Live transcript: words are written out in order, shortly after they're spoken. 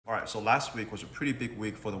Alright, so last week was a pretty big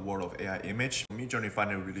week for the world of AI image. Midjourney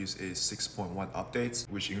finally released a 6.1 update,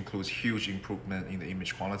 which includes huge improvement in the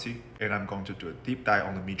image quality. And I'm going to do a deep dive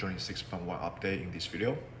on the Midjourney 6.1 update in this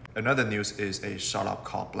video. Another news is a startup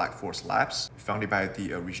called Black Forest Labs, founded by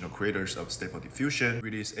the original creators of Stable Diffusion,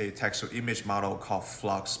 released a text-to-image model called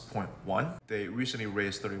FLUX.1. They recently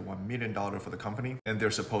raised $31 million for the company, and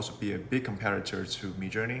they're supposed to be a big competitor to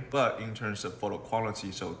Midjourney. But in terms of photo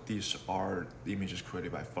quality, so these are the images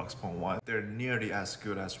created by FLUX.1. They're nearly as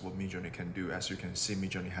good as what Midjourney can do. As you can see,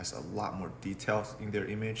 Midjourney has a lot more details in their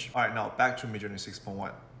image. All right, now back to Midjourney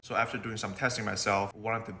 6.1. So after doing some testing myself,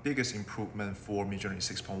 one of the biggest improvements for Midjourney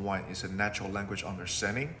 6.1 is a natural language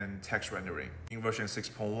understanding and text rendering. In version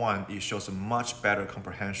 6.1, it shows a much better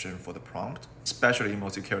comprehension for the prompt, especially in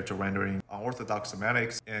multi-character rendering, unorthodox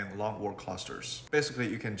semantics, and long word clusters. Basically,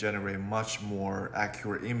 you can generate much more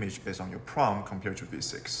accurate image based on your prompt compared to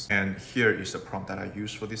V6. And here is the prompt that I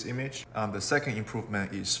used for this image. The second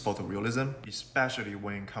improvement is photorealism, especially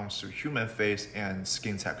when it comes to human face and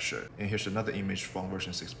skin texture. And here's another image from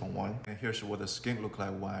version 6.1. And here's what the skin looked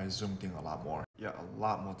like when I zoomed in a lot more. Yeah, a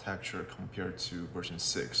lot more texture compared to version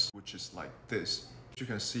 6, which is like this. You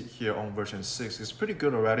can see here on version 6, it's pretty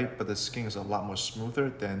good already, but the skin is a lot more smoother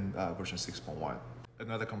than version 6.1.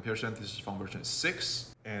 Another comparison, this is from version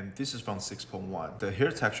 6, and this is from 6.1. The hair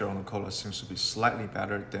texture on the color seems to be slightly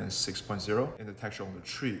better than 6.0, and the texture on the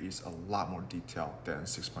tree is a lot more detailed than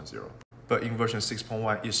 6.0. But in version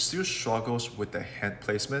 6.1, it still struggles with the hand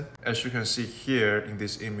placement. As you can see here in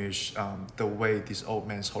this image, the way this old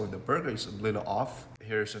man's holding the burger is a little off.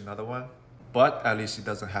 Here's another one. But at least it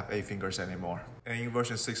doesn't have 8 fingers anymore. And in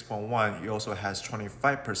version 6.1, it also has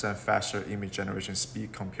 25% faster image generation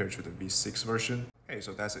speed compared to the V6 version. Hey,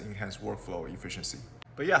 so that's an enhanced workflow efficiency.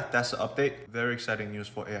 But yeah, that's the update. Very exciting news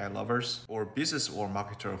for AI lovers or business or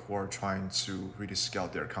marketer who are trying to really scale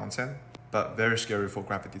their content, but very scary for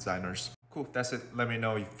graphic designers. Cool, that's it. Let me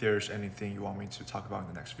know if there's anything you want me to talk about in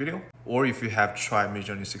the next video. Or if you have tried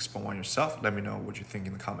Midjourney 6.1 yourself, let me know what you think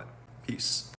in the comment. Peace.